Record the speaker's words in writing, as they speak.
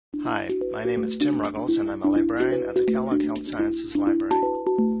Hi, my name is Tim Ruggles and I'm a librarian at the Kellogg Health Sciences Library.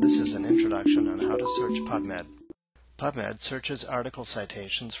 This is an introduction on how to search PubMed. PubMed searches article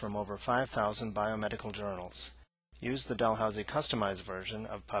citations from over 5,000 biomedical journals. Use the Dalhousie customized version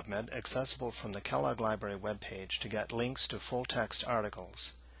of PubMed accessible from the Kellogg Library webpage to get links to full-text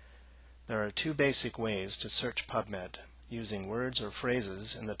articles. There are two basic ways to search PubMed, using words or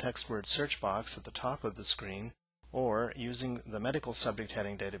phrases in the text word search box at the top of the screen, or using the medical subject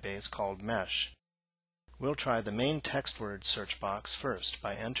heading database called MESH. We'll try the main text word search box first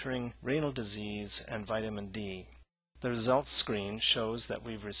by entering renal disease and vitamin D. The results screen shows that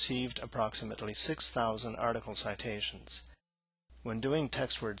we've received approximately 6,000 article citations. When doing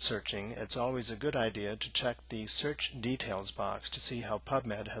text word searching, it's always a good idea to check the Search Details box to see how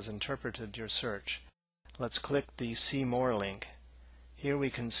PubMed has interpreted your search. Let's click the See More link. Here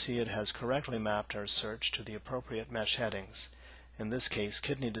we can see it has correctly mapped our search to the appropriate MESH headings, in this case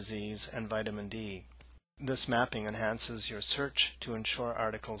kidney disease and vitamin D. This mapping enhances your search to ensure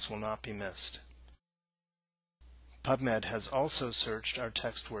articles will not be missed. PubMed has also searched our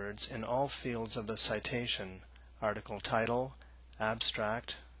text words in all fields of the citation, article title,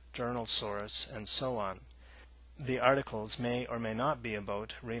 abstract, journal source, and so on. The articles may or may not be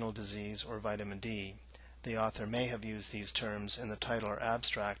about renal disease or vitamin D. The author may have used these terms in the title or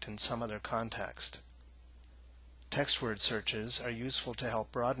abstract in some other context. Text word searches are useful to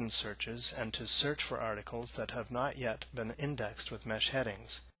help broaden searches and to search for articles that have not yet been indexed with MESH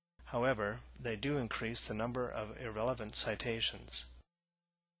headings. However, they do increase the number of irrelevant citations.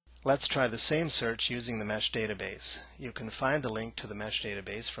 Let's try the same search using the MESH database. You can find the link to the MESH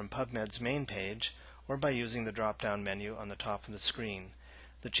database from PubMed's main page or by using the drop-down menu on the top of the screen.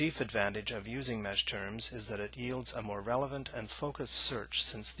 The chief advantage of using MESH terms is that it yields a more relevant and focused search,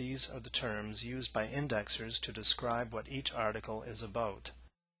 since these are the terms used by indexers to describe what each article is about.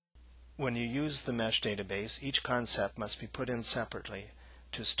 When you use the MESH database, each concept must be put in separately.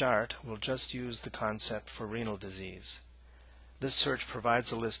 To start, we'll just use the concept for renal disease. This search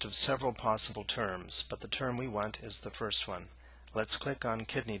provides a list of several possible terms, but the term we want is the first one. Let's click on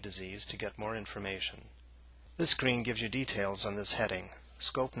kidney disease to get more information. This screen gives you details on this heading.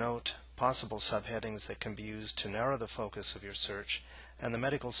 Scope note, possible subheadings that can be used to narrow the focus of your search, and the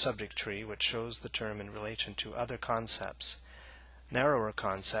medical subject tree, which shows the term in relation to other concepts. Narrower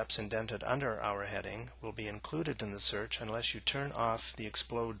concepts indented under our heading will be included in the search unless you turn off the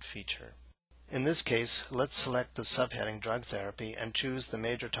Explode feature. In this case, let's select the subheading Drug Therapy and choose the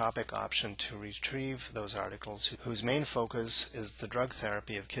Major Topic option to retrieve those articles whose main focus is the drug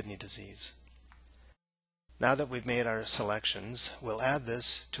therapy of kidney disease. Now that we've made our selections, we'll add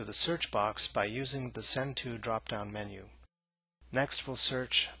this to the search box by using the Send To drop-down menu. Next, we'll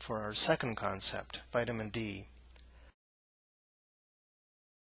search for our second concept, vitamin D.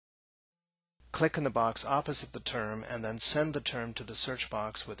 Click in the box opposite the term and then send the term to the search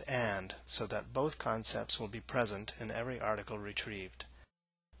box with AND so that both concepts will be present in every article retrieved.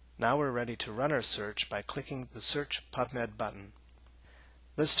 Now we're ready to run our search by clicking the Search PubMed button.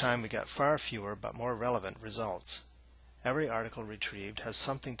 This time we get far fewer but more relevant results. Every article retrieved has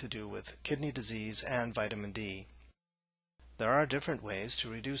something to do with kidney disease and vitamin D. There are different ways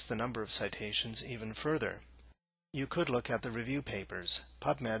to reduce the number of citations even further. You could look at the review papers.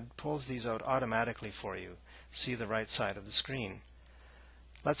 PubMed pulls these out automatically for you. See the right side of the screen.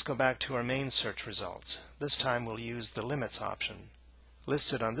 Let's go back to our main search results. This time we'll use the Limits option.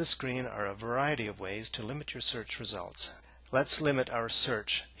 Listed on this screen are a variety of ways to limit your search results. Let's limit our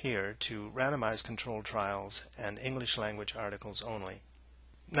search here to randomized controlled trials and English language articles only.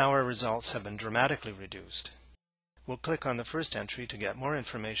 Now our results have been dramatically reduced. We'll click on the first entry to get more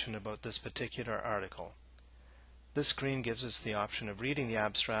information about this particular article. This screen gives us the option of reading the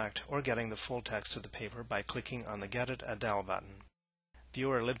abstract or getting the full text of the paper by clicking on the Get It at Dell button.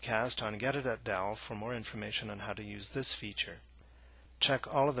 View our libcast on Get It at Dell for more information on how to use this feature.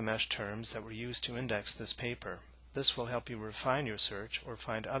 Check all of the MESH terms that were used to index this paper. This will help you refine your search or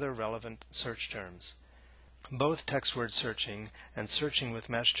find other relevant search terms. Both text word searching and searching with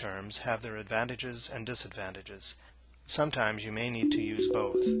MESH terms have their advantages and disadvantages. Sometimes you may need to use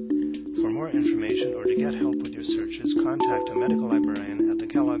both. For more information or to get help with your searches, contact a medical librarian at the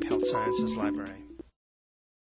Kellogg Health Sciences Library.